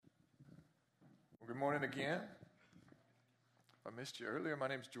morning again. I missed you earlier. My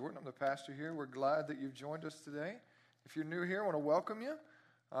name's Jordan. I'm the pastor here. We're glad that you've joined us today. If you're new here, I want to welcome you.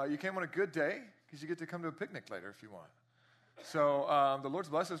 You came on a good day because you get to come to a picnic later if you want. So the Lord's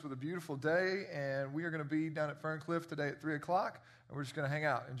blessed us with a beautiful day, and we are going to be down at Ferncliff today at 3 o'clock, and we're just going to hang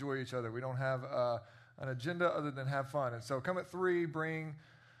out, enjoy each other. We don't have an agenda other than have fun. And so come at 3, bring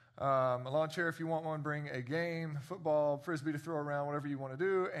a lawn chair if you want one, bring a game, football, frisbee to throw around, whatever you want to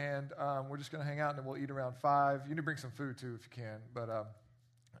do, and we're just going to hang out, and then we'll eat around 5. You need to bring some food, too, if you can. But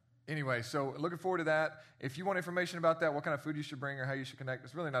anyway, so looking forward to that. If you want information about that, what kind of food you should bring or how you should connect,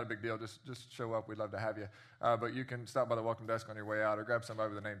 it's really not a big deal. Just show up. We'd love to have you. But you can stop by the welcome desk on your way out or grab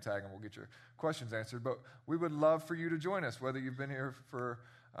somebody with a name tag, and we'll get your questions answered. But we would love for you to join us, whether you've been here for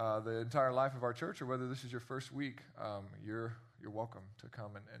the entire life of our church or whether this is your first week. You're welcome to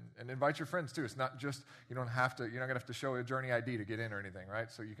come and invite your friends too. It's not just, you're not going to have to show a Journey ID to get in or anything,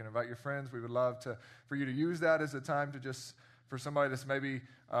 right? So you can invite your friends. We would love for you to use that as a time to just, for somebody that's maybe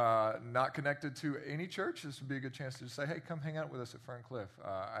not connected to any church, this would be a good chance to just say, hey, come hang out with us at Ferncliff.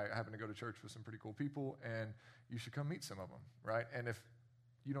 I happen to go to church with some pretty cool people, and you should come meet some of them, right? And if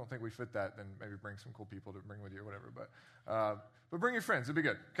you don't think we fit that, then maybe bring some cool people to bring with you or whatever. But bring your friends. It'd be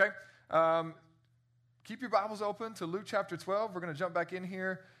good, okay? Keep your Bibles open to Luke chapter 12. We're going to jump back in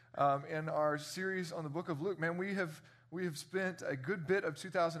here in our series on the book of Luke. Man, we have spent a good bit of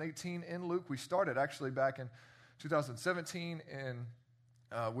 2018 in Luke. We started actually back in 2017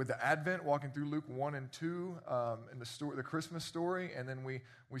 with the Advent, walking through Luke 1 and 2 in the Christmas story, and then we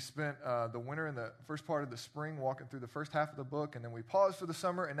spent the winter and the first part of the spring walking through the first half of the book, and then we paused for the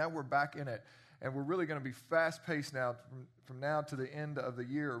summer, and now we're back in it. And we're really going to be fast-paced now from now to the end of the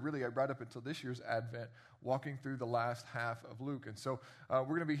year, or really right up until this year's Advent, walking through the last half of Luke. And so we're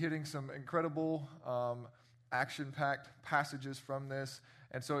going to be hitting some incredible action-packed passages from this.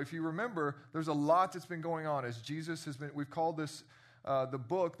 And so if you remember, there's a lot that's been going on as Jesus has been, we've called this the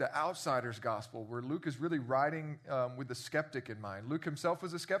book, the outsider's gospel, where Luke is really writing with the skeptic in mind. Luke himself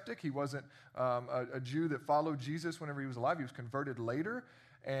was a skeptic. He wasn't a Jew that followed Jesus whenever he was alive. He was converted later.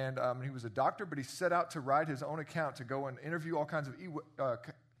 And he was a doctor, but he set out to write his own account to go and interview all kinds of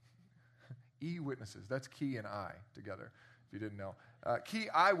e-witnesses. That's key and I together, if you didn't know. Key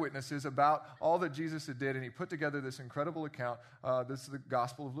eyewitnesses about all that Jesus had did, and he put together this incredible account. This is the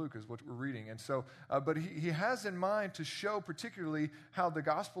Gospel of Luke is what we're reading. And so, but he has in mind to show particularly how the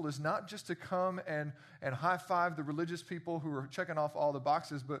gospel is not just to come and high-five the religious people who are checking off all the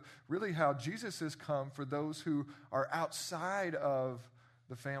boxes, but really how Jesus has come for those who are outside of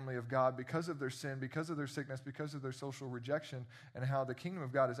the family of God because of their sin, because of their sickness, because of their social rejection, and how the kingdom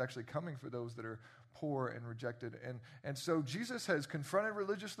of God is actually coming for those that are poor and rejected. And so Jesus has confronted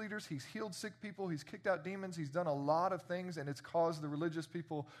religious leaders. He's healed sick people. He's kicked out demons. He's done a lot of things, and it's caused the religious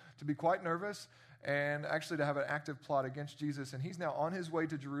people to be quite nervous and actually to have an active plot against Jesus. And he's now on his way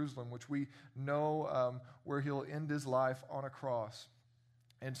to Jerusalem, which we know where he'll end his life on a cross.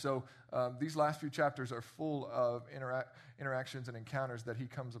 And so these last few chapters are full of interactions and encounters that he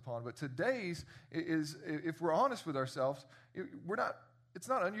comes upon. But today's is, if we're honest with ourselves, it's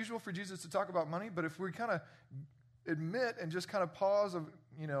not unusual for Jesus to talk about money, but if we kind of admit and just kind of pause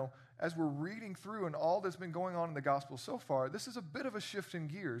as we're reading through and all that's been going on in the gospel so far, this is a bit of a shift in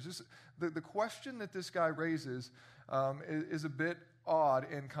gears. The question that this guy raises is a bit odd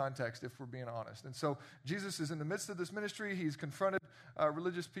in context, if we're being honest. And so Jesus is in the midst of this ministry. He's confronted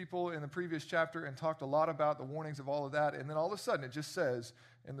religious people in the previous chapter and talked a lot about the warnings of all of that. And then all of a sudden it just says,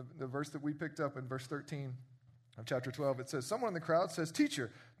 in the verse that we picked up in verse 13 of chapter 12, it says, someone in the crowd says,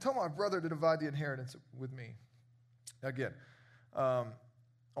 "Teacher, tell my brother to divide the inheritance with me." Again, on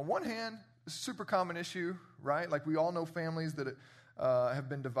one hand, it's a super common issue, right? Like we all know families that have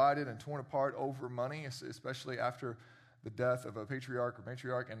been divided and torn apart over money, especially after the death of a patriarch or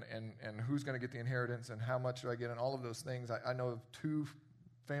matriarch, and who's going to get the inheritance and how much do I get and all of those things. I know of 2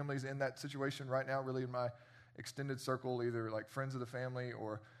 families in that situation right now, really in my extended circle, either like friends of the family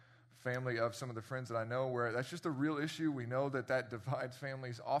or family of some of the friends that I know, where that's just a real issue. We know that divides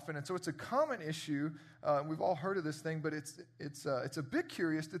families often, and so it's a common issue. We've all heard of this thing, but it's a bit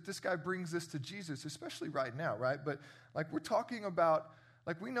curious that this guy brings this to Jesus, especially right now, right? But like we're talking about,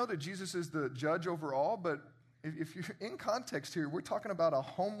 like we know that Jesus is the judge over all, but if you're in context here, we're talking about a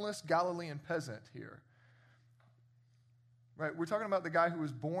homeless Galilean peasant here, right? We're talking about the guy who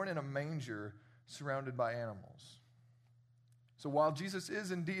was born in a manger surrounded by animals. So while Jesus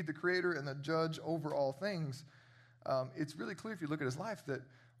is indeed the creator and the judge over all things, it's really clear if you look at his life that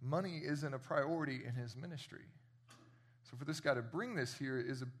money isn't a priority in his ministry. So for this guy to bring this here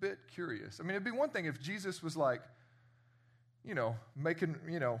is a bit curious. I mean, it'd be one thing if Jesus was like, making,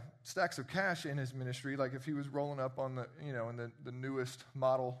 stacks of cash in his ministry, like if he was rolling up on the, in the newest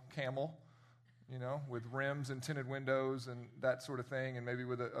model Camel, with rims and tinted windows and that sort of thing, and maybe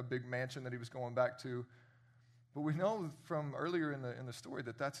with a big mansion that he was going back to. But we know from earlier in the story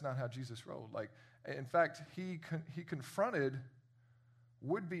that that's not how Jesus rode. Like, in fact, he confronted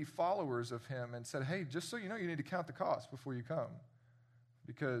would-be followers of him and said, hey, just so you know, you need to count the cost before you come,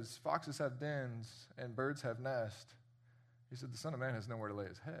 because foxes have dens and birds have nests. He said, the Son of Man has nowhere to lay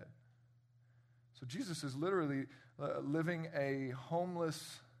his head. So Jesus is literally living a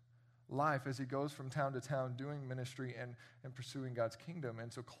homeless life as he goes from town to town doing ministry and pursuing God's kingdom.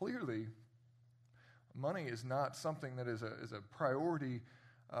 And so clearly, money is not something that is a priority.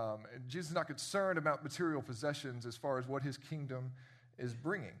 Jesus is not concerned about material possessions as far as what his kingdom is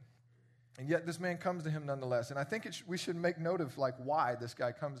bringing. And yet this man comes to him nonetheless. And I think we should make note of why this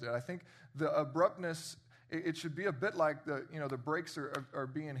guy comes there. I think the abruptness, it should be a bit like the brakes are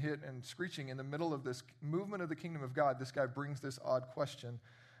being hit and screeching in the middle of this movement of the kingdom of God. This guy brings this odd question.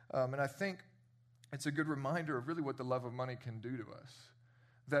 And I think it's a good reminder of really what the love of money can do to us.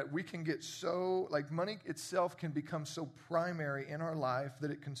 That we can get so, money itself can become so primary in our life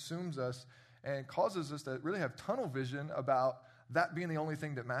that it consumes us and causes us to really have tunnel vision about that being the only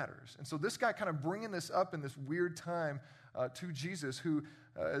thing that matters. And so this guy kind of bringing this up in this weird time to Jesus, who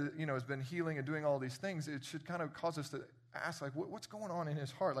has been healing and doing all these things, it should kind of cause us to ask, what's going on in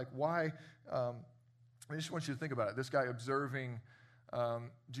his heart? Why? I just want you to think about it. This guy observing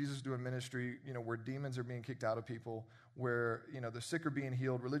Jesus doing ministry, where demons are being kicked out of people, where, the sick are being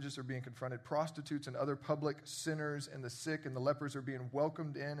healed, religious are being confronted, prostitutes and other public sinners and the sick and the lepers are being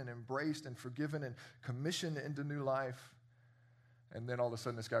welcomed in and embraced and forgiven and commissioned into new life. And then all of a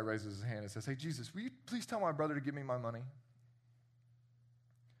sudden this guy raises his hand and says, hey, Jesus, will you please tell my brother to give me my money?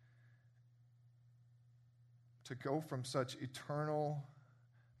 To go from such eternal,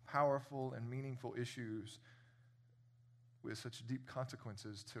 powerful, and meaningful issues with such deep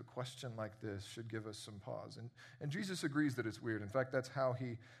consequences to a question like this should give us some pause. And Jesus agrees that it's weird. In fact, that's how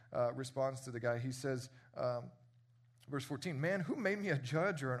he responds to the guy. He says, verse 14, man, who made me a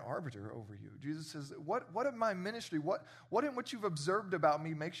judge or an arbiter over you? Jesus says, what in my ministry, what in what you've observed about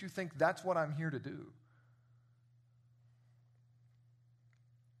me makes you think that's what I'm here to do?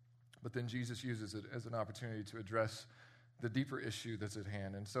 But then Jesus uses it as an opportunity to address the deeper issue that's at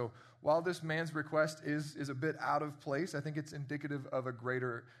hand. And so while this man's request is a bit out of place, I think it's indicative of a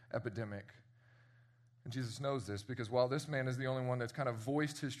greater epidemic. And Jesus knows this, because while this man is the only one that's kind of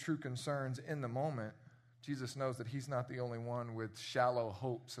voiced his true concerns in the moment, Jesus knows that he's not the only one with shallow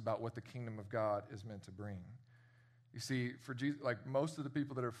hopes about what the kingdom of God is meant to bring. You see, for Jesus, most of the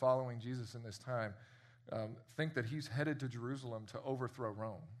people that are following Jesus in this time think that he's headed to Jerusalem to overthrow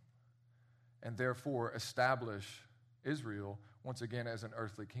Rome and therefore establish Israel once again as an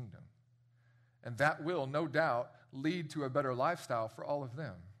earthly kingdom. And that will, no doubt, lead to a better lifestyle for all of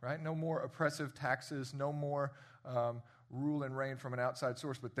them, right? No more oppressive taxes, no more rule and reign from an outside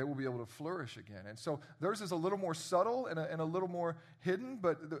source, but they will be able to flourish again. And so theirs is a little more subtle and a little more hidden,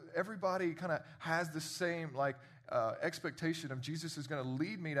 but everybody kind of has the same expectation of Jesus is going to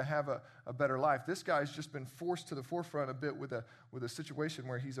lead me to have a better life. This guy's just been forced to the forefront a bit with a situation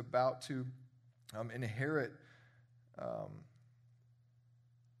where he's about to inherit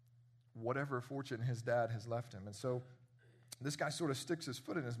whatever fortune his dad has left him. And so this guy sort of sticks his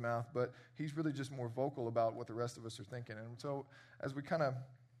foot in his mouth, but he's really just more vocal about what the rest of us are thinking. And so as we kind of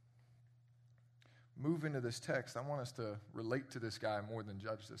move into this text, I want us to relate to this guy more than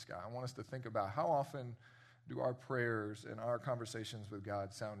judge this guy. I want us to think about how often do our prayers and our conversations with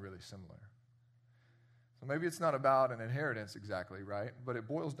God sound really similar. So maybe it's not about an inheritance exactly, right? But it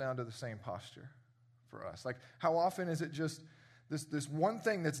boils down to the same posture for us. How often is it just this one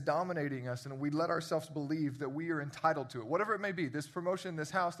thing that's dominating us, and we let ourselves believe that we are entitled to it, whatever it may be, this promotion, this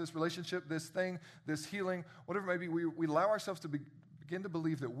house, this relationship, this thing, this healing, whatever it may be, we allow ourselves to begin to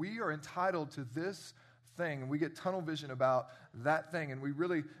believe that we are entitled to this thing, and we get tunnel vision about that thing, and we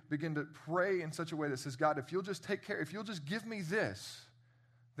really begin to pray in such a way that says, God, if you'll just take care, if you'll just give me this,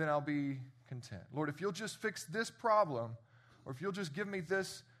 then I'll be content. Lord, if you'll just fix this problem, or if you'll just give me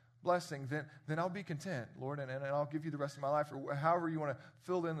this blessing, then I'll be content, Lord, and I'll give you the rest of my life, or however you want to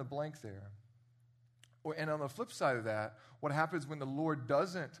fill in the blank there. And on the flip side of that, what happens when the Lord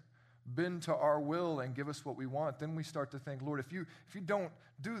doesn't bend to our will and give us what we want, then we start to think, Lord, if you don't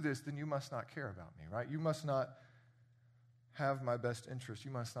do this, then you must not care about me, right? You must not have my best interest.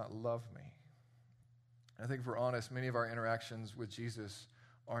 You must not love me. I think if we're honest, many of our interactions with Jesus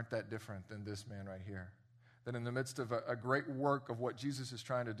aren't that different than this man right here. That in the midst of a great work of what Jesus is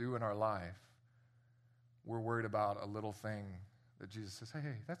trying to do in our life, we're worried about a little thing that Jesus says, hey,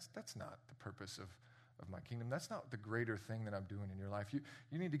 that's not the purpose of my kingdom. That's not the greater thing that I'm doing in your life.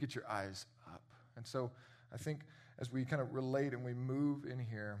 You need to get your eyes up. And so I think as we kind of relate and we move in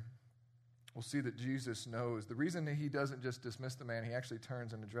here, we'll see that Jesus knows. The reason that he doesn't just dismiss the man, he actually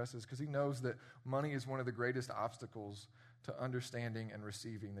turns and addresses, because he knows that money is one of the greatest obstacles to understanding and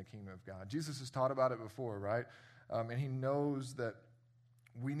receiving the kingdom of God. Jesus has taught about it before, right? And he knows that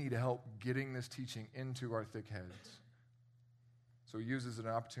we need help getting this teaching into our thick heads. So he uses an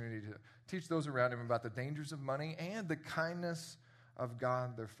opportunity to teach those around him about the dangers of money and the kindness of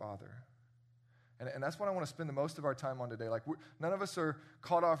God their Father. And that's what I want to spend the most of our time on today. Like, none of us are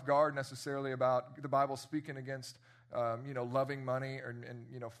caught off guard necessarily about the Bible speaking against, loving money and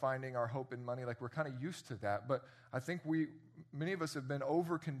finding our hope in money. Like, we're kind of used to that. But I think many of us have been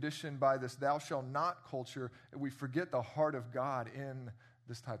over-conditioned by this thou shalt not culture, and we forget the heart of God in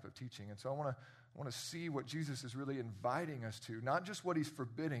this type of teaching. And so I want to see what Jesus is really inviting us to, not just what he's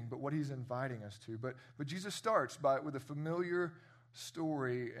forbidding, but what he's inviting us to. But Jesus starts with a familiar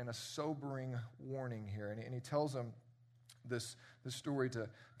story and a sobering warning here. And he tells them this story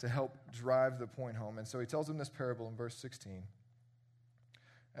to help drive the point home. And so he tells them this parable in verse 16.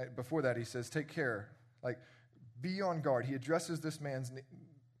 Before that, he says, take care, like, be on guard. He addresses this man's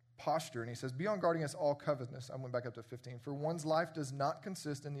posture, and he says, be on guard against all covetousness. I went back up to 15. For one's life does not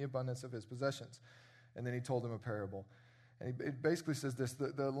consist in the abundance of his possessions. And then he told them a parable. And it basically says this,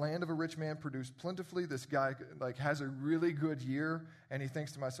 the land of a rich man produced plentifully. This guy has a really good year, and he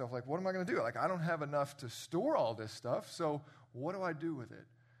thinks to himself, what am I going to do? I don't have enough to store all this stuff, so what do I do with it?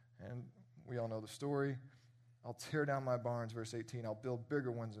 And we all know the story. I'll tear down my barns, verse 18. I'll build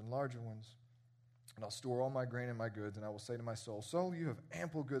bigger ones and larger ones, and I'll store all my grain and my goods, and I will say to my soul, soul, you have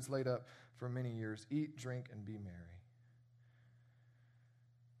ample goods laid up for many years. Eat, drink, and be merry.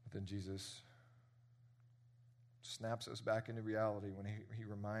 But then Jesus snaps us back into reality when he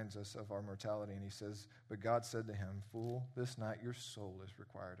reminds us of our mortality, and he says, but God said to him, fool, this night your soul is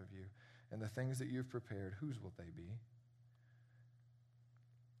required of you, and the things that you've prepared, whose will they be?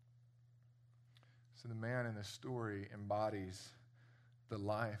 So the man in this story embodies the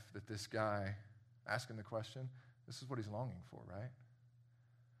life that this guy asking the question, this is what he's longing for, right?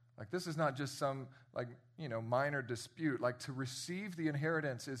 This is not just some minor dispute. To receive the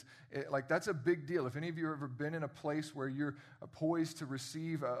inheritance that's a big deal. If any of you have ever been in a place where you're poised to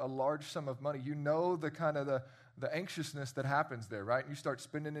receive a large sum of money, you know the kind of the anxiousness that happens there, right? And you start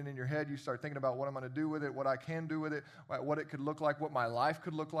spending it in your head. You start thinking about what I'm going to do with it, what I can do with it, what it could look like, what my life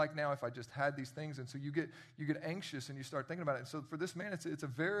could look like now if I just had these things. And so you get anxious and you start thinking about it. And so for this man, it's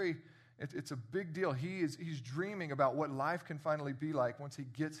a big deal. He's dreaming about what life can finally be like once he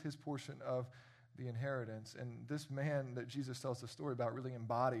gets his portion of the inheritance. And this man that Jesus tells the story about really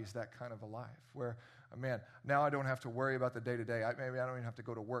embodies that kind of a life where, man, now I don't have to worry about the day-to-day. Maybe I don't even have to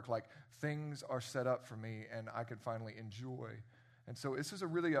go to work. Things are set up for me and I can finally enjoy. And so this is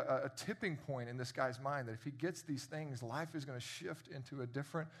really a tipping point in this guy's mind that if he gets these things, life is going to shift into a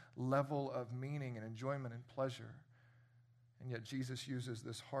different level of meaning and enjoyment and pleasure. And yet Jesus uses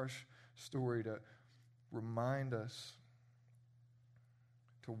this harsh story to remind us,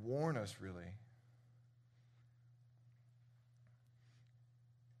 to warn us really,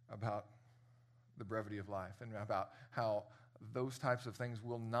 about the brevity of life and about how those types of things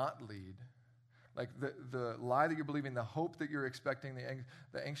will not lead. The lie that you're believing, the hope that you're expecting,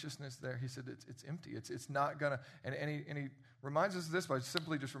 the anxiousness there, he said it's empty. It's not going to, and he reminds us of this by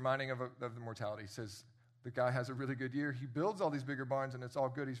simply just reminding of the mortality. He says, the guy has a really good year. He builds all these bigger barns, and it's all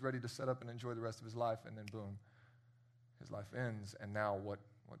good. He's ready to set up and enjoy the rest of his life, and then boom, his life ends. And now what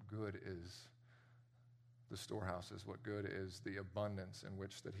good is the storehouses? What good is the abundance in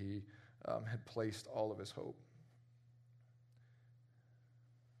which that he had placed all of his hope?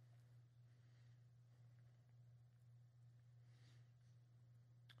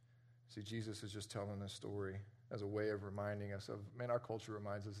 See, Jesus is just telling this story as a way of reminding us of, man, our culture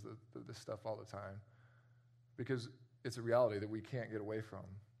reminds us of this stuff all the time. Because it's a reality that we can't get away from,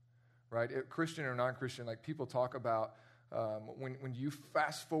 right? Christian or non-Christian, people talk about when you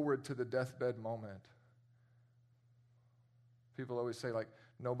fast forward to the deathbed moment, people always say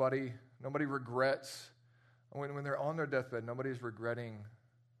nobody regrets, when they're on their deathbed, nobody's regretting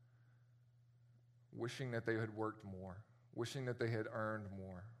wishing that they had worked more, wishing that they had earned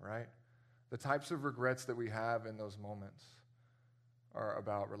more, right? The types of regrets that we have in those moments are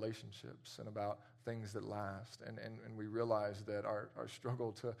about relationships and about things that last. And we realize that our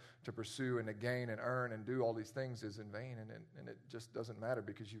struggle to pursue and to gain and earn and do all these things is in vain, and it just doesn't matter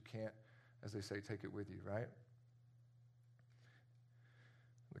because you can't, as they say, take it with you, right?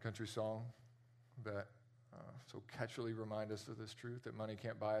 The country song that so catchily remind us of this truth that money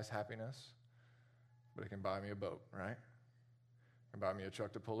can't buy us happiness, but it can buy me a boat, right? It can buy me a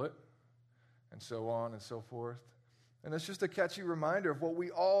truck to pull it, and so on and so forth. And it's just a catchy reminder of what we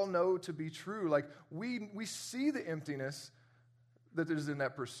all know to be true. Like, we see the emptiness that is in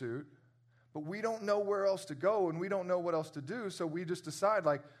that pursuit, but we don't know where else to go, and we don't know what else to do, so we just decide,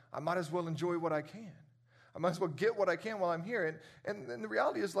 like, I might as well enjoy what I can. I might as well get what I can while I'm here. And the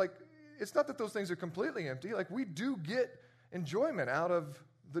reality is, like, it's not that those things are completely empty. Like, we do get enjoyment out of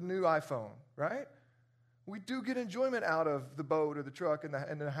the new iPhone, right? We do get enjoyment out of the boat or the truck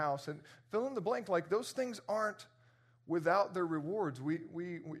and the house. And fill in the blank, like, those things aren't without their rewards. We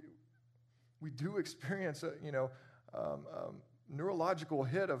do experience a, neurological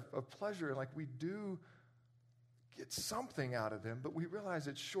hit of pleasure. Like, we do get something out of them, but we realize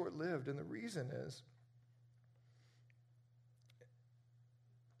it's short-lived. And the reason is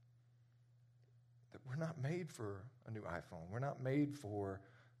that we're not made for a new iPhone. We're not made for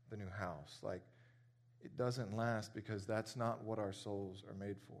the new house. Like, it doesn't last because that's not what our souls are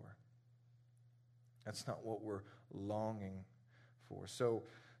made for. That's not what we're longing for. So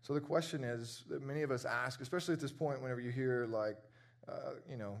the question is that many of us ask, especially at this point whenever you hear, like,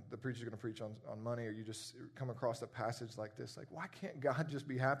 the preacher's going to preach on money, or you just come across a passage like this, like, why can't God just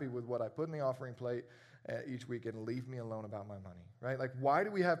be happy with what I put in the offering plate each week and leave me alone about my money, right? Like, why do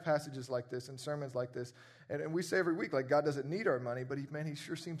we have passages like this and sermons like this? And we say every week, like, God doesn't need our money, but he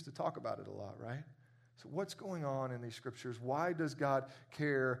sure seems to talk about it a lot, right? So what's going on in these scriptures? Why does God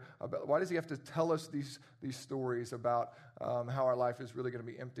care about? Why does he have to tell us these stories about how our life is really going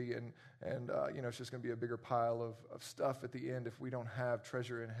to be empty and it's just going to be a bigger pile of stuff at the end if we don't have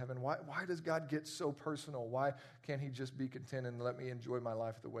treasure in heaven? Why does God get so personal? Why can't he just be content and let me enjoy my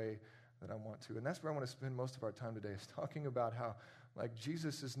life the way that I want to? And that's where I want to spend most of our time today, is talking about how, like,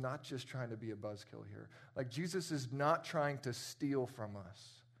 Jesus is not just trying to be a buzzkill here. Like, Jesus is not trying to steal from us.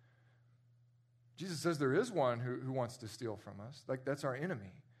 Jesus says there is one who wants to steal from us. Like, that's our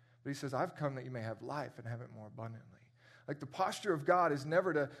enemy. But he says, I've come that you may have life and have it more abundantly. Like, the posture of God is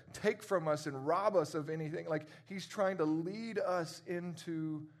never to take from us and rob us of anything. Like, he's trying to lead us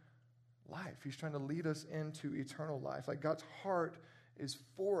into life. He's trying to lead us into eternal life. Like, God's heart is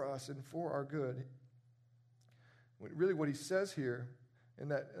for us and for our good. Really, what he says here in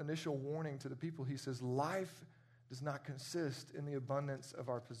that initial warning to the people, he says, life does not consist in the abundance of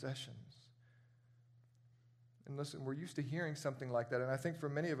our possessions. And listen, we're used to hearing something like that. And I think for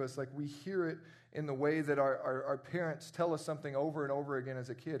many of us, like, we hear it in the way that our parents tell us something over and over again as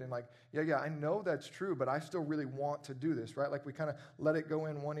a kid. And like, yeah, I know that's true, but I still really want to do this, right? Like, we kind of let it go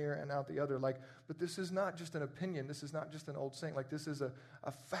in one ear and out the other. Like, but this is not just an opinion. This is not just an old saying. Like, this is a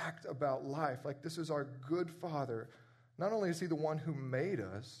fact about life. Like, this is our good Father. Not only is he the one who made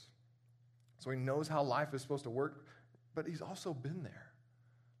us, so he knows how life is supposed to work, but he's also been there.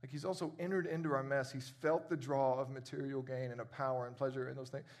 Like, he's also entered into our mess. He's felt the draw of material gain and of power and pleasure and those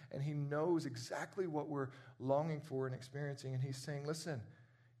things. And he knows exactly what we're longing for and experiencing. And he's saying, listen,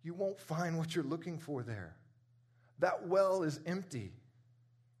 you won't find what you're looking for there. That well is empty.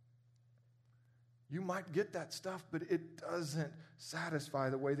 You might get that stuff, but it doesn't satisfy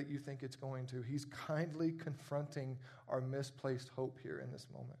the way that you think it's going to. He's kindly confronting our misplaced hope here in this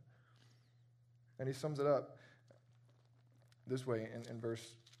moment. And he sums it up this way in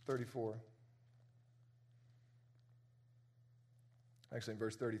verse 34. Actually, in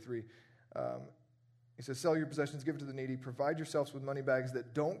verse 33. He says, sell your possessions, give it to the needy, provide yourselves with money bags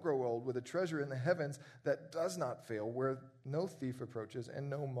that don't grow old, with a treasure in the heavens that does not fail, where no thief approaches and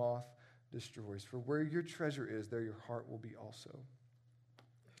no moth destroys. For where your treasure is, there your heart will be also.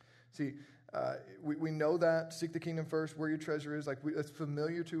 See, we know that. Seek the kingdom first, where your treasure is. Like, it's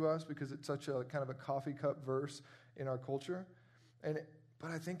familiar to us because it's such a kind of a coffee cup verse in our culture. But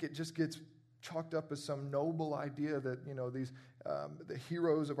I think it just gets chalked up as some noble idea that, these the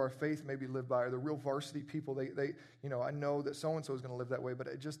heroes of our faith maybe live by, or the real varsity people. They I know that so-and-so is going to live that way, but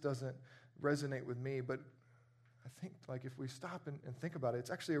it just doesn't resonate with me. But I think, like, if we stop and think about it, it's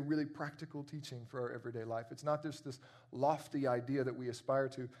actually a really practical teaching for our everyday life. It's not just this lofty idea that we aspire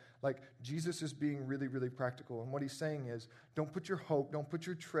to. Like, Jesus is being really, really practical. And what he's saying is, don't put your hope, don't put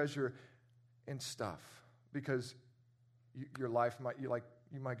your treasure in stuff, because your life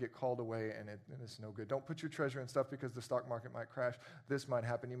you might get called away and it's no good. Don't put your treasure in stuff because the stock market might crash. This might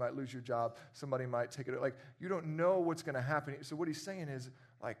happen. You might lose your job. Somebody might take it. Like, you don't know what's going to happen. So what he's saying is,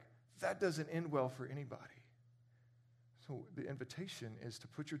 like, that doesn't end well for anybody. So the invitation is to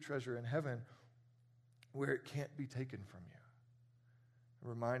put your treasure in heaven where it can't be taken from you. I'm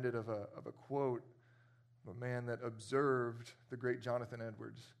reminded of a quote of a man that observed the great Jonathan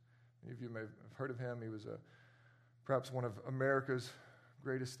Edwards. Many of you may have heard of him. He was perhaps one of America's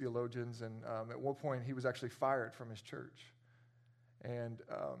greatest theologians, and at one point he was actually fired from his church. And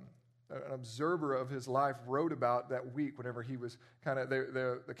an observer of his life wrote about that week whenever he was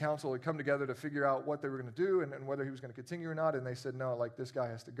the council had come together to figure out what they were going to do and whether he was going to continue or not. And they said, no, like, this guy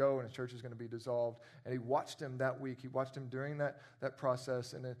has to go and his church is going to be dissolved. And he watched him that week. He watched him during that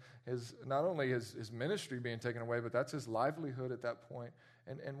process, and not only his ministry being taken away, but that's his livelihood at that point.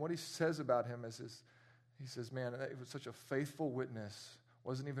 And what he says about him is he says, man, it was such a faithful witness,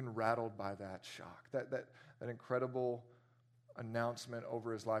 wasn't even rattled by that shock, that incredible announcement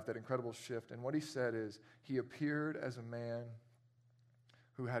over his life, that incredible shift. And what he said is, he appeared as a man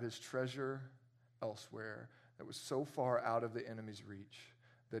who had his treasure elsewhere, that was so far out of the enemy's reach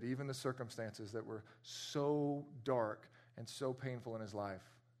that even the circumstances that were so dark and so painful in his life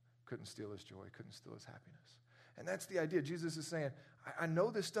couldn't steal his joy, couldn't steal his happiness. And that's the idea. Jesus is saying, I know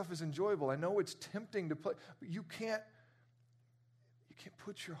this stuff is enjoyable. I know it's tempting to play, but you can't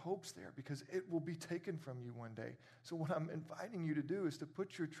put your hopes there because it will be taken from you one day. So what I'm inviting you to do is to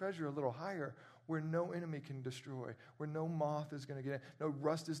put your treasure a little higher where no enemy can destroy, where no moth is going to get in, no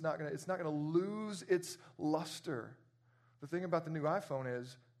rust is not going to, it's not going to lose its luster. The thing about the new iPhone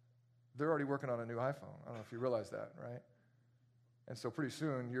is they're already working on a new iPhone. I don't know if you realize that, right? And so pretty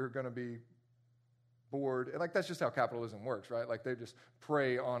soon you're going to be bored. And like, that's just how capitalism works, right? Like, they just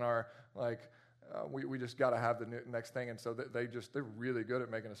prey on our, we just got to have the next thing. And so they're really good at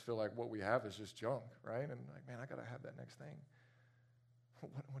making us feel like what we have is just junk, right? And like, man, I got to have that next thing.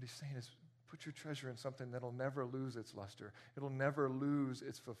 What he's saying is, put your treasure in something that'll never lose its luster. It'll never lose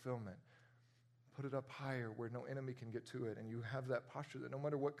its fulfillment. Put it up higher where no enemy can get to it. And you have that posture that no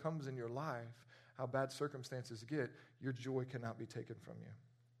matter what comes in your life, how bad circumstances get, your joy cannot be taken from you.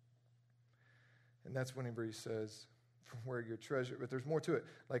 And that's whenever he says, from where your treasure, but there's more to it.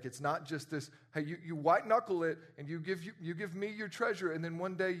 Like, it's not just this, hey, you white knuckle it and you give me your treasure, and then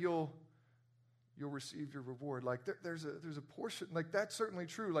one day you'll receive your reward. Like, there's a portion, like, that's certainly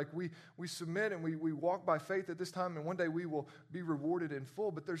true. Like, we submit and we walk by faith at this time, and one day we will be rewarded in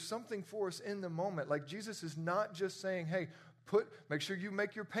full. But there's something for us in the moment. Like, Jesus is not just saying, hey, make sure you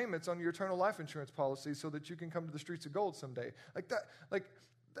make your payments on your eternal life insurance policy so that you can come to the streets of gold someday.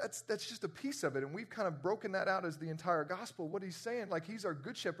 That's just a piece of it, and we've kind of broken that out as the entire gospel. What he's saying, like, he's our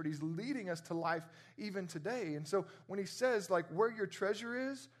good shepherd. He's leading us to life even today. And so when he says, like, where your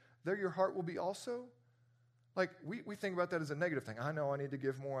treasure is, there your heart will be also. Like, we think about that as a negative thing. I know I need to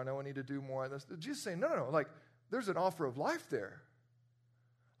give more. I know I need to do more. Jesus is saying, no. Like, there's an offer of life there.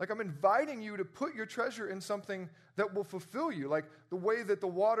 Like, I'm inviting you to put your treasure in something that will fulfill you. Like, the way that the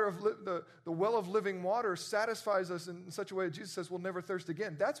well of living water satisfies us in such a way that Jesus says we'll never thirst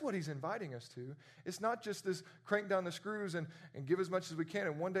again. That's what he's inviting us to. It's not just this crank down the screws and give as much as we can.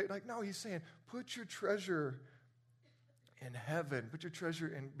 And one day, like, no, he's saying, put your treasure in heaven. Put your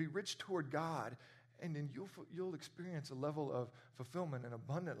treasure and be rich toward God. And then you'll experience a level of fulfillment and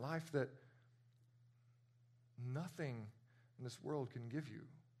abundant life that nothing in this world can give you.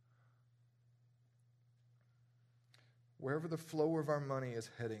 Wherever the flow of our money is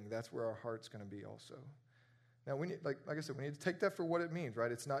heading, that's where our heart's going to be also. Now, we need, like I said, we need to take that for what it means,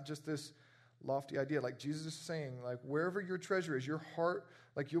 right? It's not just this lofty idea. Like Jesus is saying, like, wherever your treasure is, your heart,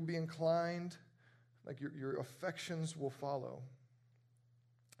 like, you'll be inclined, like your affections will follow.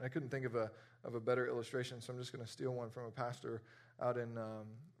 And I couldn't think of a better illustration, so I'm just going to steal one from a pastor out in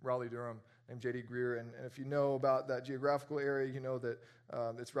Raleigh-Durham named J.D. Greer. And if you know about that geographical area, you know that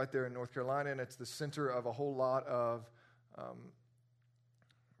it's right there in North Carolina, and it's the center of a whole lot of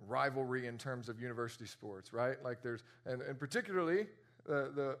rivalry in terms of university sports, right? Like, there's, and particularly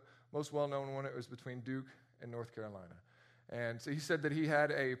the most well-known one, it was between Duke and North Carolina. And so he said that he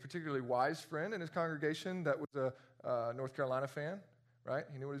had a particularly wise friend in his congregation that was a North Carolina fan, right?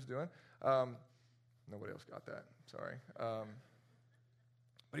 He knew what he was doing. Nobody else got that, sorry.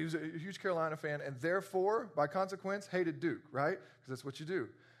 But he was a huge Carolina fan, and therefore, by consequence, hated Duke, right? Because that's what you do.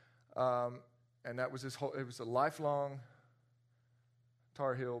 And that was it was a lifelong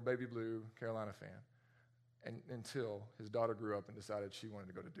Tar Heel, Baby Blue Carolina fan, and until his daughter grew up and decided she wanted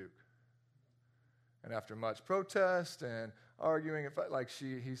to go to Duke. And after much protest and arguing,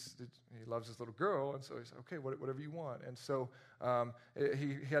 he loves this little girl, and so he said, okay, whatever you want. And so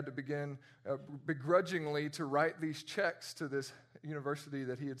he had to begin begrudgingly to write these checks to this university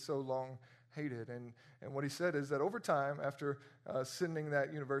that he had so long hated. And what he said is that over time, after sending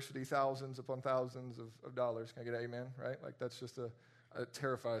that university thousands upon thousands of dollars, can I get an amen, right? Like, that's just it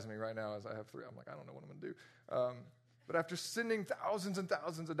terrifies me right now as I have three. I'm like, I don't know what I'm going to do. But after sending thousands and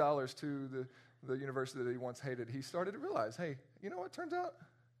thousands of dollars to the university that he once hated, he started to realize, hey, you know what? Turns out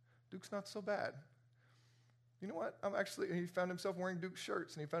Duke's not so bad. You know what? He found himself wearing Duke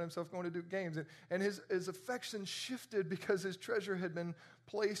shirts, and he found himself going to Duke games. And his affection shifted because his treasure had been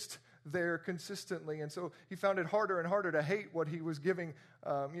placed there consistently. And so he found it harder and harder to hate what he was giving,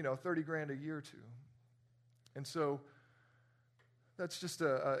 $30,000 a year to. And so that's just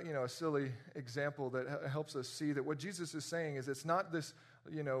a silly example that helps us see that what Jesus is saying is it's not this,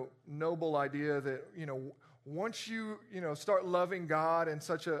 noble idea that, once you start loving God in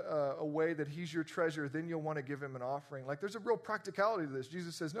such a way that he's your treasure, then you'll want to give him an offering. Like, there's a real practicality to this.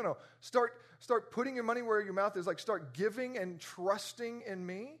 Jesus says, no, start putting your money where your mouth is. Like, start giving and trusting in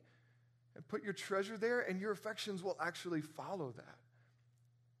me and put your treasure there, and your affections will actually follow that.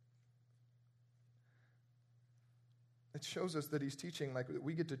 It shows us that he's teaching, like, that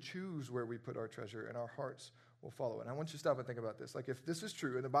we get to choose where we put our treasure, and our hearts will follow it. And I want you to stop and think about this. Like, if this is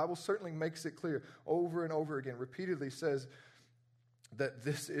true, and the Bible certainly makes it clear over and over again, repeatedly says that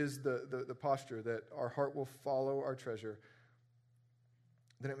this is the posture, that our heart will follow our treasure,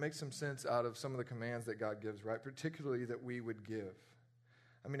 then it makes some sense out of some of the commands that God gives, right? Particularly that we would give.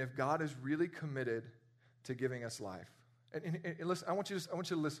 I mean, if God is really committed to giving us life, and listen, I want you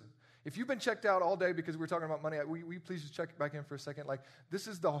to listen. If you've been checked out all day because we're talking about money, will you please just check back in for a second? Like, this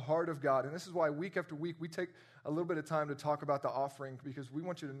is the heart of God, and this is why week after week we take a little bit of time to talk about the offering, because we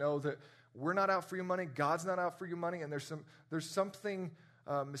want you to know that we're not out for your money, God's not out for your money, and there's something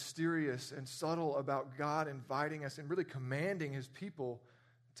mysterious and subtle about God inviting us and really commanding his people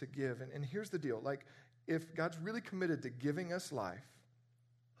to give. And here's the deal. Like, if God's really committed to giving us life,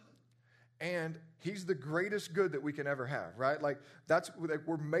 and he's the greatest good that we can ever have, right? Like,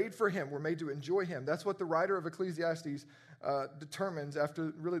 we're made for him. We're made to enjoy him. That's what the writer of Ecclesiastes determines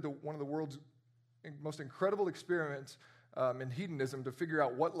after really one of the world's most incredible experiments in hedonism to figure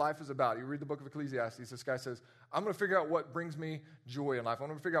out what life is about. You read the book of Ecclesiastes, this guy says, I'm going to figure out what brings me joy in life. I'm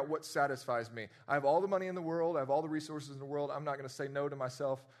going to figure out what satisfies me. I have all the money in the world. I have all the resources in the world. I'm not going to say no to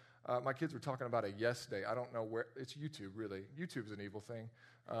myself. My kids were talking about a yes day. I don't know where. It's YouTube, really. YouTube's an evil thing.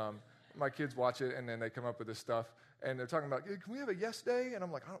 My kids watch it, and then they come up with this stuff, and they're talking about, can we have a yes day? And I'm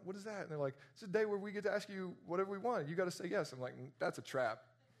like, what is that? And they're like, it's a day where we get to ask you whatever we want. You got to say yes. I'm like, that's a trap.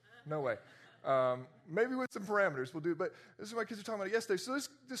 No way. Maybe with some parameters we'll do it, but this is what my kids are talking about a yes day. So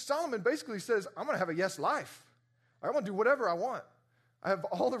this Solomon basically says, I'm going to have a yes life. I want to do whatever I want. I have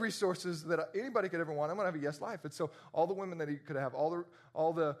all the resources that anybody could ever want. I'm going to have a yes life. And so all the women that he could have,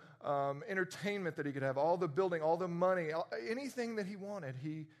 all the entertainment that he could have, all the building, all the money, anything that he wanted,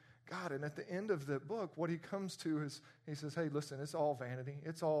 he God. And at the end of the book, what he comes to is, he says, hey, listen, it's all vanity.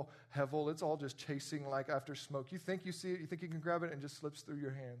 It's all hevel. It's all just chasing like after smoke. You think you see it, you think you can grab it, and it just slips through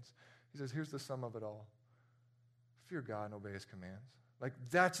your hands. He says, here's the sum of it all. Fear God and obey his commands. Like,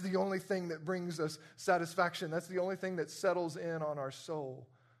 that's the only thing that brings us satisfaction. That's the only thing that settles in on our soul.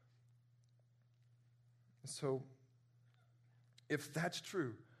 So, if that's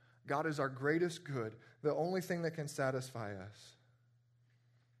true, God is our greatest good, the only thing that can satisfy us.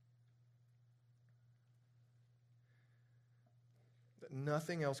 That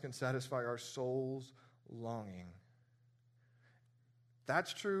nothing else can satisfy our soul's longing.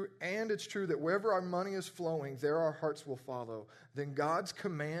 That's true, and it's true that wherever our money is flowing, there our hearts will follow. Then God's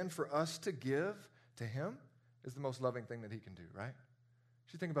command for us to give to him is the most loving thing that he can do, right?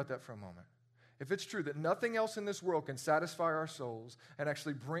 Just think about that for a moment. If it's true that nothing else in this world can satisfy our souls and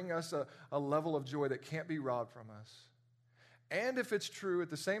actually bring us a level of joy that can't be robbed from us, and if it's true at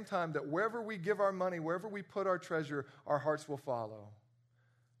the same time that wherever we give our money, wherever we put our treasure, our hearts will follow,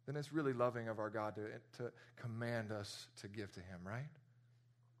 then it's really loving of our God to command us to give to him, right?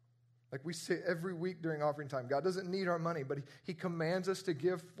 Like we say every week during offering time, God doesn't need our money, but he commands us to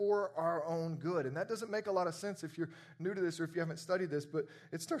give for our own good. And that doesn't make a lot of sense if you're new to this or if you haven't studied this, but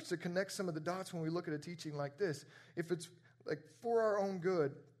it starts to connect some of the dots when we look at a teaching like this. If it's like for our own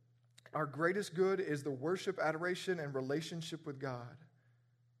good, our greatest good is the worship, adoration, and relationship with God.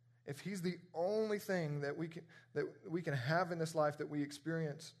 If he's the only thing that we can have in this life that we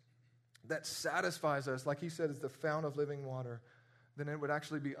experience that satisfies us, like he said, is the fount of living water, then it would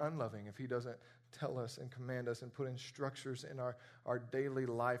actually be unloving if he doesn't tell us and command us and put in structures in our daily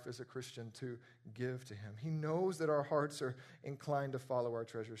life as a Christian to give to him. He knows that our hearts are inclined to follow our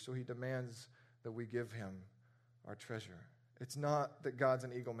treasure, so he demands that we give him our treasure. It's not that God's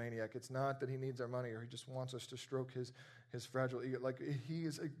an egomaniac. It's not that he needs our money or he just wants us to stroke his fragile ego. Like, he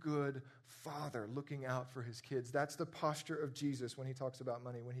is a good father looking out for his kids. That's the posture of Jesus when he talks about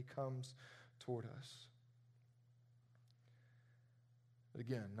money, when he comes toward us. But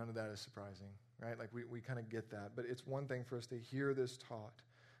again, none of that is surprising, right? Like we kind of get that. But it's one thing for us to hear this taught.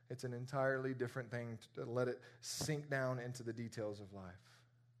 It's an entirely different thing to let it sink down into the details of life.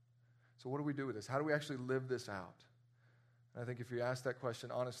 So what do we do with this? How do we actually live this out? And I think if you ask that question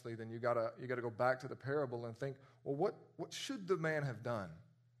honestly, then you gotta go back to the parable and think, well, what should the man have done?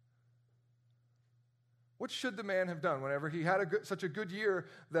 What should the man have done whenever he had such a good year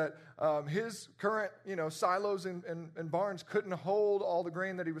that his current silos and barns couldn't hold all the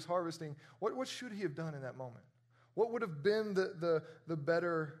grain that he was harvesting? What should he have done in that moment? What would have been the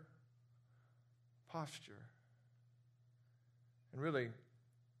better posture? And really,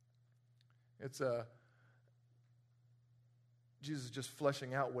 it's Jesus just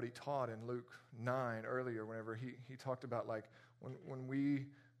fleshing out what he taught in Luke 9 earlier, whenever he talked about, like, when we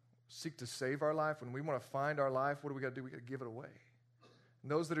seek to save our life, when we want to find our life, what do we got to do? We got to give it away.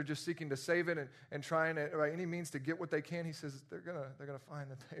 And those that are just seeking to save it and trying to, by any means, to get what they can, he says they're gonna find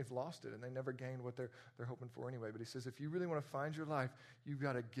that they've lost it and they never gained what they're hoping for anyway. But he says, if you really want to find your life, you've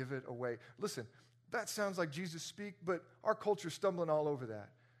got to give it away. Listen, that sounds like Jesus speak, but our culture's stumbling all over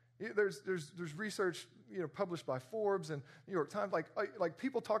that. There's research published by Forbes and New York Times. Like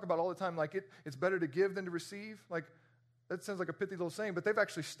people talk about all the time, like it's better to give than to receive. Like, that sounds like a pithy little saying, but they've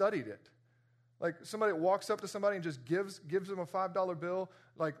actually studied it. Like, somebody that walks up to somebody and just gives them a $5 bill,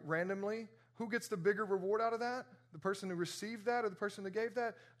 like, randomly, who gets the bigger reward out of that? The person who received that or the person that gave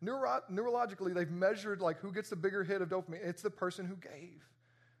that? Neurologically, they've measured, like, who gets the bigger hit of dopamine. It's the person who gave.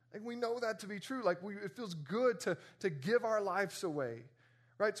 Like, we know that to be true. Like, it feels good to give our lives away.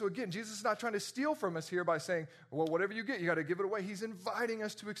 Right? So again, Jesus is not trying to steal from us here by saying, well, whatever you get, you got to give it away. He's inviting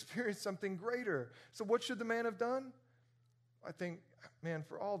us to experience something greater. So what should the man have done? I think, man,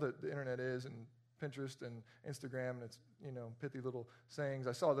 for all that the internet is and Pinterest and Instagram and its pithy little sayings,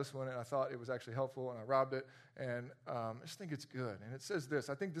 I saw this one and I thought it was actually helpful and I robbed it, and I just think it's good. And it says this: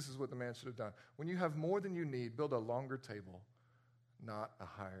 I think this is what the man should have done. When you have more than you need, build a longer table, not a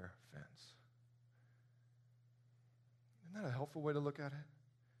higher fence. Isn't that a helpful way to look at it?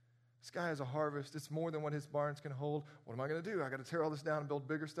 This guy has a harvest. It's more than what his barns can hold. What am I going to do? I got to tear all this down and build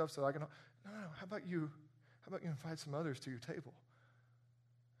bigger stuff so I can. No. How about you invite some others to your table?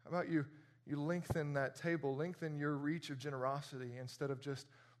 How about you lengthen that table, lengthen your reach of generosity instead of just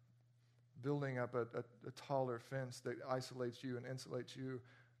building up a taller fence that isolates you and insulates you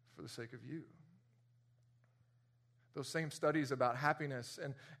for the sake of you. Those same studies about happiness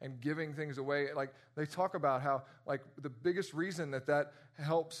and giving things away, like, they talk about how, like, the biggest reason that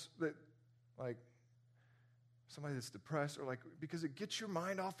helps, that, like, somebody that's depressed, or, like, because it gets your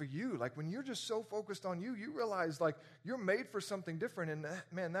mind off of you. Like, when you're just so focused on you, you realize, like, you're made for something different,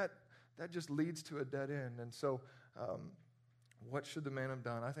 and that just leads to a dead end. And so, what should the man have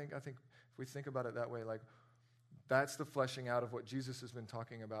done? I think if we think about it that way, like, that's the fleshing out of what Jesus has been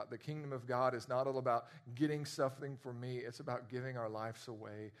talking about. The kingdom of God is not all about getting something for me. It's about giving our lives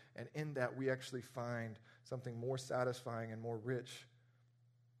away. And in that, we actually find something more satisfying and more rich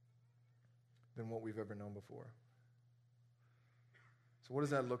than what we've ever known before. So what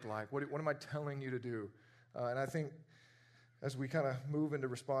does that look like? What am I telling you to do? And I think as we kind of move into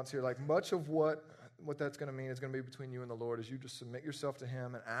response here, like, much of what that's going to mean is going to be between you and the Lord, as you just submit yourself to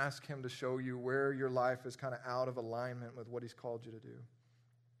Him and ask Him to show you where your life is kind of out of alignment with what He's called you to do.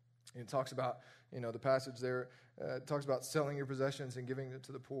 And it talks about, the passage there, talks about selling your possessions and giving it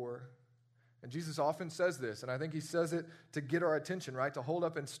to the poor. And Jesus often says this, and I think He says it to get our attention, right? To hold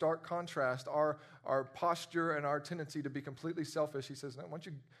up in stark contrast our posture and our tendency to be completely selfish. He says, no, why don't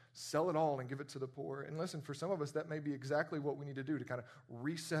you sell it all and give it to the poor? And listen, for some of us, that may be exactly what we need to do to kind of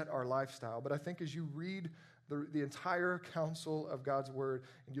reset our lifestyle. But I think as you read the entire counsel of God's Word,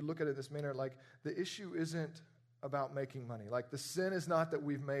 and you look at it in this manner, like, the issue isn't about making money. Like, the sin is not that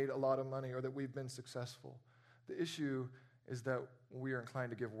we've made a lot of money or that we've been successful. The issue is that we are inclined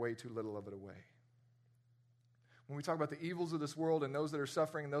to give way too little of it away. When we talk about the evils of this world and those that are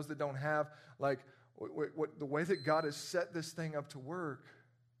suffering and those that don't have, like, the way that God has set this thing up to work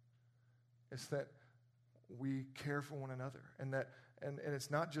is that we care for one another, and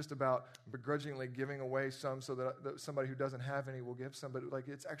it's not just about begrudgingly giving away some so that somebody who doesn't have any will give some, but, like,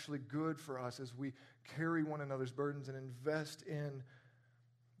 it's actually good for us as we carry one another's burdens and invest in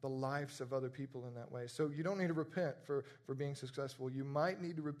the lives of other people in that way. So you don't need to repent for being successful. You might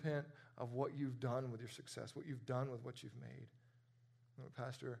need to repent of what you've done with your success, what you've done with what you've made.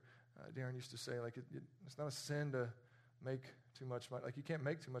 Pastor Darren used to say, like, it's not a sin to make too much money. Like, you can't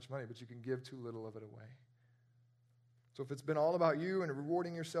make too much money, but you can give too little of it away. So if it's been all about you and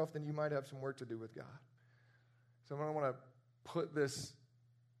rewarding yourself, then you might have some work to do with God. So I want to put this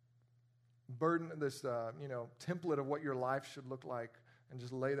burden, this template of what your life should look like, and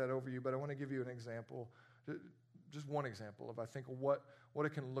just lay that over you. But I want to give you an example, just one example of, I think, what it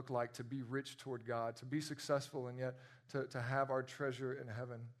can look like to be rich toward God, to be successful, and yet to have our treasure in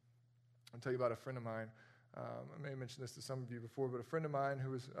heaven. I'll tell you about a friend of mine. I may have mentioned this to some of you before, but a friend of mine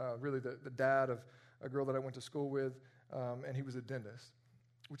who was really the dad of a girl that I went to school with, and he was a dentist,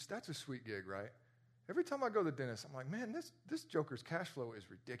 which that's a sweet gig, right? Every time I go to the dentist, I'm like, man, this joker's cash flow is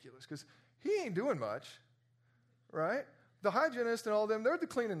ridiculous because he ain't doing much, right? The hygienist and all them, they're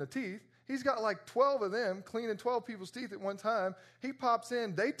cleaning the teeth. He's got like 12 of them cleaning 12 people's teeth at one time. He pops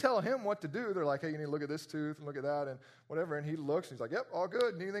in. They tell him what to do. They're like, hey, you need to look at this tooth and look at that and whatever. And he looks and he's like, yep, all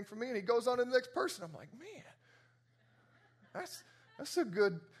good. Need anything from me? And he goes on to the next person. I'm like, man, that's a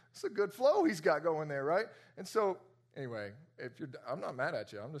good flow he's got going there, right? And so anyway, I'm not mad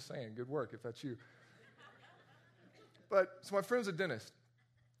at you. I'm just saying good work if that's you. But so my friend's a dentist.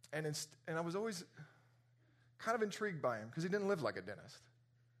 And I was always kind of intrigued by him because he didn't live like a dentist.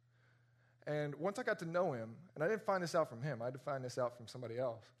 And once I got to know him, and I didn't find this out from him, I had to find this out from somebody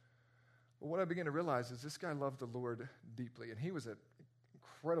else. But what I began to realize is this guy loved the Lord deeply, and he was an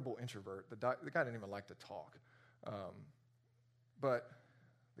incredible introvert. The guy didn't even like to talk. But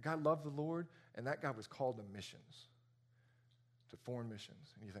the guy loved the Lord, and that guy was called to missions, to foreign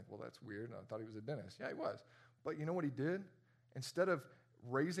missions. And you think, well, that's weird. I thought he was a dentist. Yeah, he was. But you know what he did? Instead of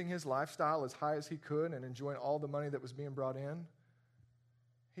raising his lifestyle as high as he could and enjoying all the money that was being brought in,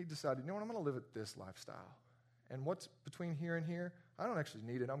 he decided, you know what, I'm going to live at this lifestyle. And what's between here and here, I don't actually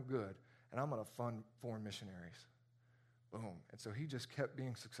need it. I'm good. And I'm going to fund foreign missionaries. Boom. And so he just kept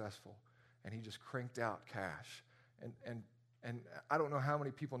being successful, and he just cranked out cash. And I don't know how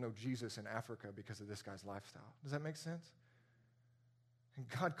many people know Jesus in Africa because of this guy's lifestyle. Does that make sense? And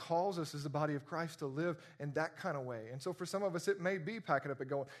God calls us as the body of Christ to live in that kind of way. And so for some of us, it may be packing up and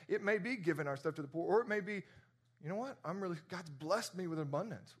going. It may be giving our stuff to the poor, or it may be, you know what? God's blessed me with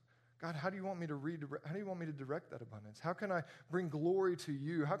abundance. God, how do you want me to direct that abundance? How can I bring glory to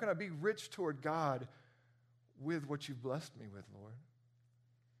you? How can I be rich toward God with what you've blessed me with, Lord?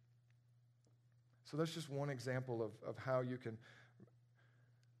 So that's just one example of how you can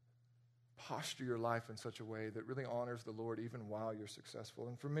posture your life in such a way that really honors the Lord even while you're successful.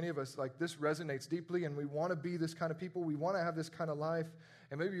 And for many of us, like, this resonates deeply, and we want to be this kind of people. We want to have this kind of life.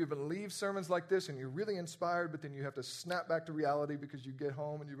 And maybe you even leave sermons like this and you're really inspired, but then you have to snap back to reality because you get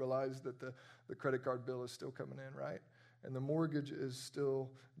home and you realize that the credit card bill is still coming in, right? And the mortgage is still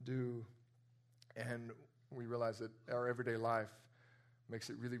due. And we realize that our everyday life makes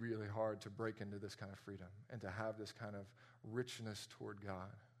it really, really hard to break into this kind of freedom and to have this kind of richness toward God.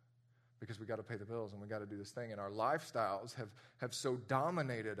 Because we got to pay the bills and we got to do this thing. And our lifestyles have so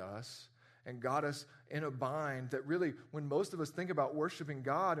dominated us and got us in a bind that really, when most of us think about worshiping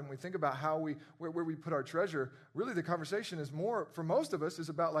God and we think about where we put our treasure, really the conversation is more, for most of us, is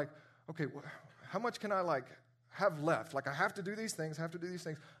about like, okay, how much can I have left? Like, I have to do these things,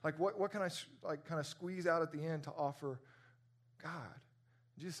 Like, what can I kind of squeeze out at the end to offer God?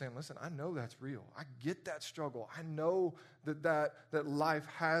 Jesus saying, listen, I know that's real. I get that struggle. I know that life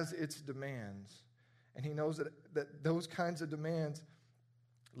has its demands. And he knows that those kinds of demands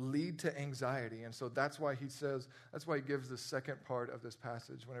lead to anxiety. And so that's why he gives the second part of this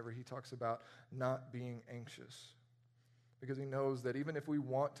passage whenever he talks about not being anxious. Because he knows that even if we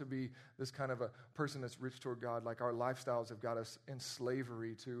want to be this kind of a person that's rich toward God, like, our lifestyles have got us in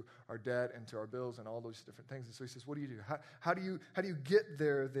slavery to our debt and to our bills and all those different things. And so he says, what do you do? How do you get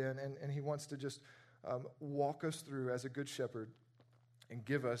there then? And he wants to just walk us through as a good shepherd and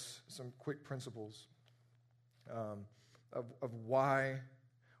give us some quick principles of why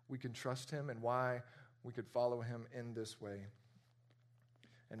we can trust him and why we could follow him in this way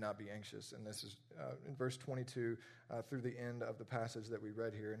and not be anxious. And this is in verse 22 through the end of the passage that we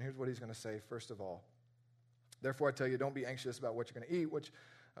read here. And here's what he's going to say, first of all. Therefore, I tell you, don't be anxious about what you're going to eat,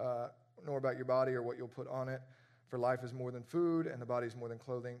 nor about your body or what you'll put on it. For life is more than food, and the body is more than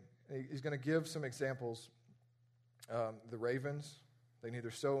clothing. He's going to give some examples. The ravens, they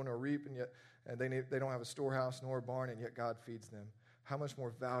neither sow nor reap, and they don't have a storehouse nor a barn, and yet God feeds them. How much more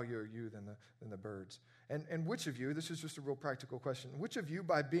value are you than the birds? And which of you, this is just a real practical question, which of you,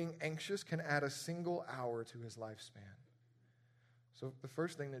 by being anxious, can add a single hour to his lifespan? So the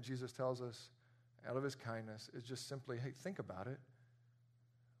first thing that Jesus tells us out of his kindness is just simply, hey, think about it.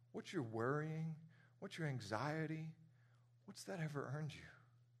 What's your worrying? What's your anxiety? What's that ever earned you?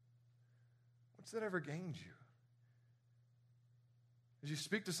 What's that ever gained you? As you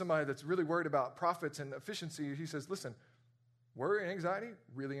speak to somebody that's really worried about profits and efficiency, he says, listen, worry and anxiety,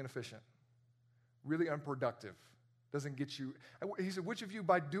 really inefficient, really unproductive, doesn't get you. He said, which of you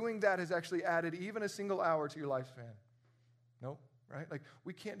by doing that has actually added even a single hour to your lifespan? Nope, right? Like,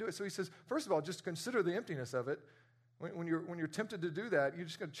 we can't do it. So he says, first of all, just consider the emptiness of it. When you're tempted to do that, you're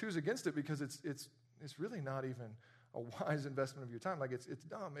just going to choose against it because it's really not even a wise investment of your time. Like it's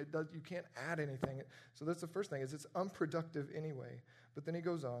dumb. You can't add anything. So that's the first thing, is it's unproductive anyway. But then he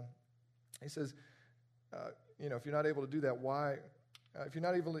goes on. He says, if you're not able to do that, why? If you're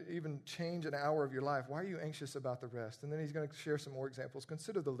not able to even change an hour of your life, why are you anxious about the rest? And then he's going to share some more examples.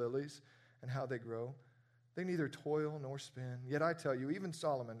 Consider the lilies and how they grow. They neither toil nor spin. Yet I tell you, even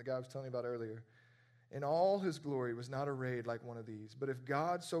Solomon, the guy I was telling you about earlier, in all his glory was not arrayed like one of these. But if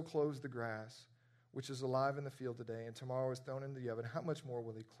God so clothes the grass, which is alive in the field today, and tomorrow is thrown into the oven, how much more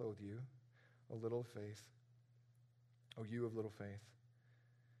will he clothe you, O little faith? O you of little faith.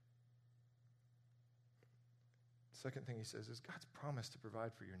 Second thing he says is God's promised to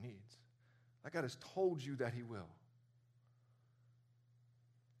provide for your needs. Like God has told you that he will.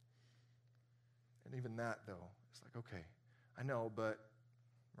 And even that, though, it's like, okay, I know, but,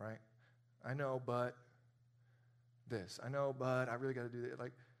 right? I know, but this. I know, but I really got to do that.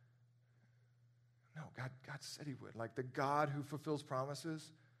 Like, no, God said he would. Like the God who fulfills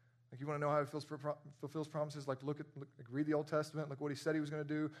promises. Like you want to know how he fulfills promises? Like read the Old Testament. Look what he said he was going to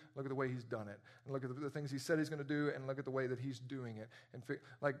do. Look at the way he's done it. And look at the things he said he's going to do. And look at the way that he's doing it. And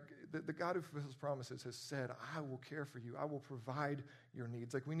like the God who fulfills promises has said, I will care for you. I will provide your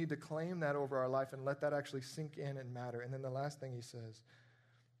needs. Like we need to claim that over our life and let that actually sink in and matter. And then the last thing he says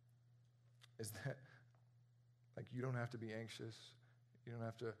is that like you don't have to be anxious. You don't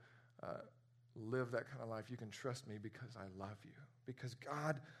have to live that kind of life. You can trust me because I love you. Because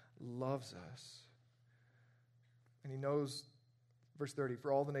God loves us. And he knows, verse 30,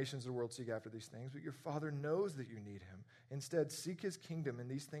 for all the nations of the world seek after these things, but your Father knows that you need him. Instead, seek his kingdom, and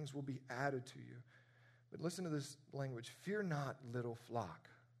these things will be added to you. But listen to this language. Fear not, little flock,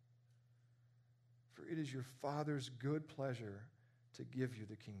 for it is your Father's good pleasure to give you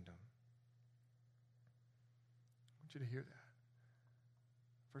the kingdom. I want you to hear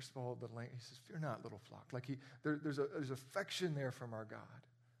that. First of all, he says, fear not, little flock. Like there's affection there from our God.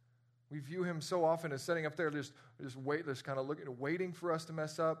 We view him so often as sitting up there just kind of waiting for us to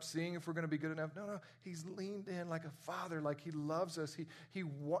mess up, seeing if we're going to be good enough. No, he's leaned in like a father, like he loves us.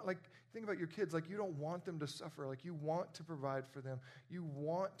 Like think about your kids, like you don't want them to suffer, like you want to provide for them. You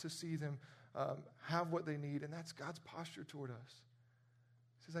want to see them have what they need, and that's God's posture toward us.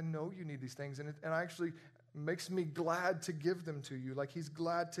 He says, I know you need these things, and actually makes me glad to give them to you. Like he's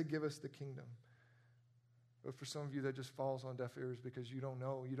glad to give us the kingdom. But for some of you, that just falls on deaf ears because you don't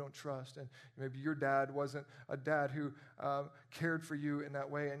know, you don't trust. And maybe your dad wasn't a dad who cared for you in that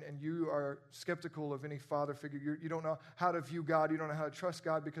way. And you are skeptical of any father figure. You don't know how to view God. You don't know how to trust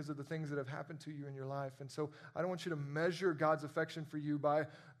God because of the things that have happened to you in your life. And so I don't want you to measure God's affection for you by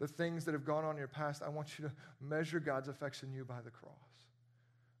the things that have gone on in your past. I want you to measure God's affection for you by the cross.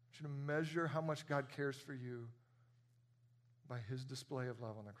 I want you to measure how much God cares for you by his display of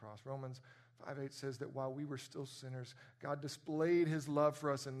love on the cross. Romans 5:8 says that while we were still sinners, God displayed his love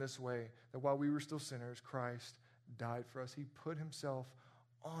for us in this way, that while we were still sinners, Christ died for us. He put himself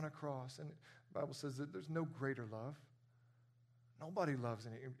on a cross. And the Bible says that there's no greater love. Nobody loves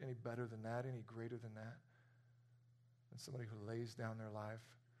any better than that, any greater than that, than somebody who lays down their life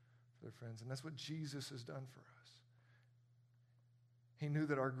for their friends. And that's what Jesus has done for us. He knew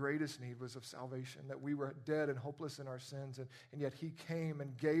that our greatest need was of salvation, that we were dead and hopeless in our sins, and yet he came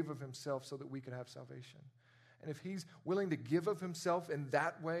and gave of himself so that we could have salvation. And if he's willing to give of himself in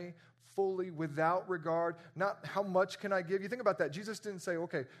that way, fully, without regard, not how much can I give? You think about that. Jesus didn't say,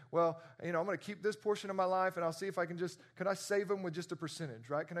 okay, well, I'm going to keep this portion of my life and I'll see if I can I save him with just a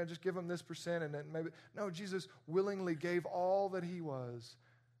percentage, right? Can I just give him this percent and then maybe? No, Jesus willingly gave all that he was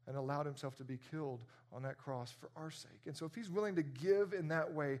and allowed himself to be killed on that cross for our sake. And so if he's willing to give in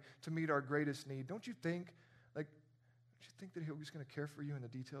that way to meet our greatest need, don't you think that he's going to care for you in the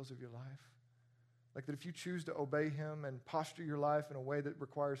details of your life? Like that if you choose to obey him and posture your life in a way that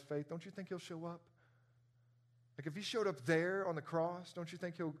requires faith, don't you think he'll show up? Like if he showed up there on the cross, don't you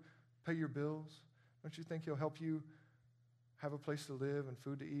think he'll pay your bills? Don't you think he'll help you have a place to live and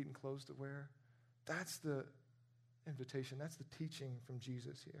food to eat and clothes to wear? That's the invitation. That's the teaching from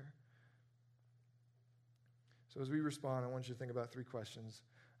Jesus here. So as we respond, I want you to think about 3 questions.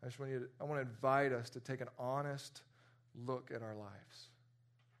 I want to invite us to take an honest look at our lives.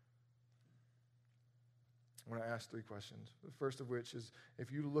 I want to ask 3 questions. The first of which is, if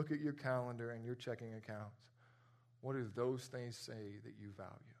you look at your calendar and your checking accounts, what do those things say that you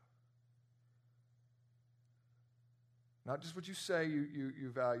value? Not just what you say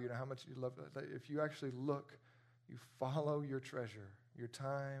you value and how much you love it. If you actually look, you follow your treasure, your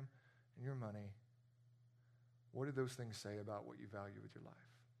time, and your money, what do those things say about what you value with your life?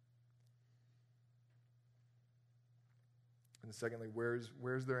 And secondly, where's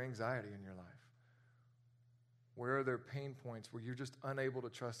there anxiety in your life? Where are there pain points where you're just unable to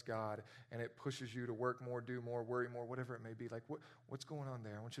trust God and it pushes you to work more, do more, worry more, whatever it may be? Like, what's going on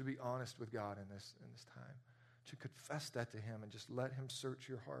there? I want you to be honest with God in this time. To confess that to him and just let him search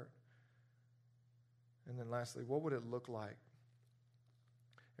your heart. And then lastly, what would it look like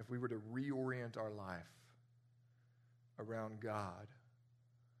if we were to reorient our life around God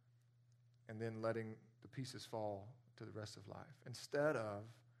and then letting the pieces fall to the rest of life, instead of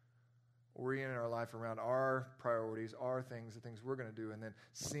orienting our life around our priorities, our things, the things we're going to do, and then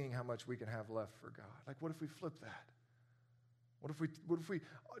seeing how much we can have left for God? Like, what if we flipped that? What if we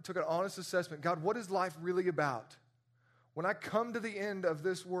took an honest assessment? God, what is life really about? When I come to the end of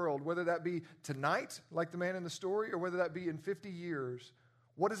this world, whether that be tonight, like the man in the story, or whether that be in 50 years,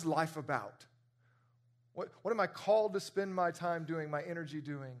 what is life about? What am I called to spend my time doing, my energy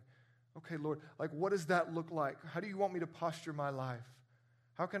doing? Okay, Lord, like, what does that look like? How do you want me to posture my life?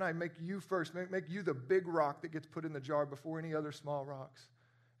 How can I make you first, make you the big rock that gets put in the jar before any other small rocks?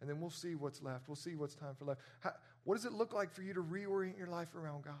 And then we'll see what's left. We'll see what's time for left. What does it look like for you to reorient your life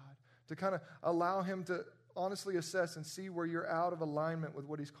around God? To kind of allow him to honestly assess and see where you're out of alignment with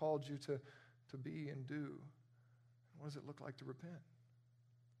what he's called you to be and do. What does it look like to repent?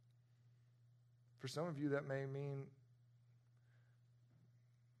 For some of you, that may mean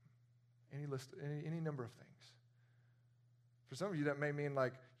any number of things. For some of you, that may mean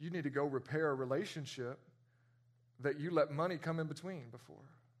like you need to go repair a relationship that you let money come in between before,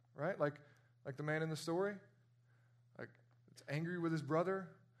 right? Like the man in the story, like it's angry with his brother.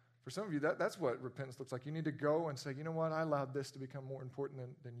 For some of you, that's what repentance looks like. You need to go and say, you know what, I allowed this to become more important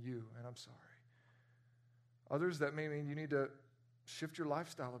than you, and I'm sorry. Others, that may mean you need to shift your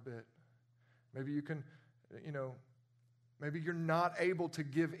lifestyle a bit. Maybe you can, maybe you're not able to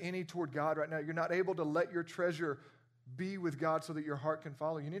give any toward God right now. You're not able to let your treasure be with God so that your heart can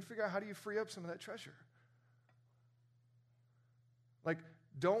follow. You need to figure out, how do you free up some of that treasure? Like,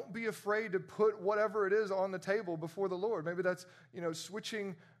 don't be afraid to put whatever it is on the table before the Lord. Maybe that's,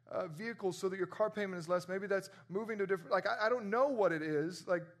 switching vehicles so that your car payment is less. Maybe that's moving to different, I don't know what it is,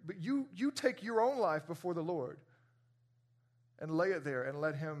 but you take your own life before the Lord and lay it there and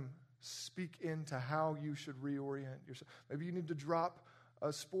let him speak into how you should reorient yourself. Maybe you need to drop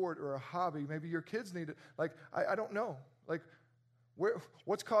a sport or a hobby. Maybe your kids need it. I don't know.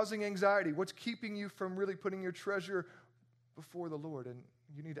 What's causing anxiety? What's keeping you from really putting your treasure before the Lord? And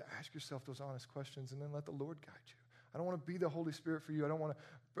you need to ask yourself those honest questions and then let the Lord guide you. I don't want to be the Holy Spirit for you. I don't want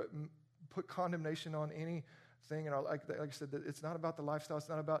to put condemnation on anything. And like I said, it's not about the lifestyle. It's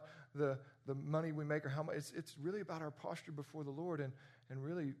not about the money we make or how much. It's really about our posture before the Lord. And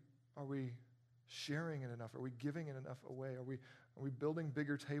really, are we sharing it enough? Are we giving it enough away? Are we building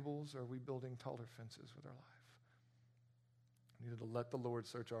bigger tables? Or are we building taller fences with our life? We need to let the Lord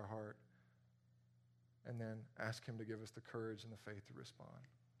search our heart and then ask him to give us the courage and the faith to respond.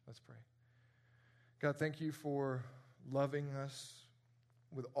 Let's pray. God, thank you for loving us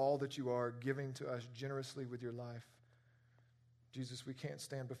with all that you are, giving to us generously with your life. Jesus, we can't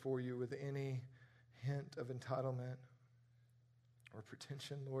stand before you with any hint of entitlement or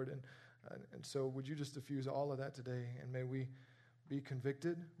pretension, Lord. And so would you just diffuse all of that today, and may we be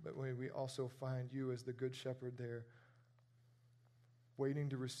convicted, but may we also find you as the good shepherd there, waiting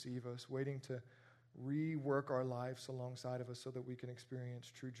to receive us, waiting to rework our lives alongside of us so that we can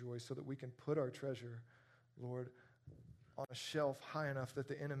experience true joy, so that we can put our treasure, Lord, on a shelf high enough that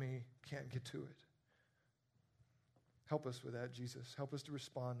the enemy can't get to it. Help us with that, Jesus. Help us to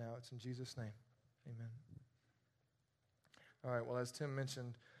respond now. It's in Jesus' name. Amen. All right, well, as Tim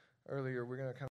mentioned earlier, we're going to kind of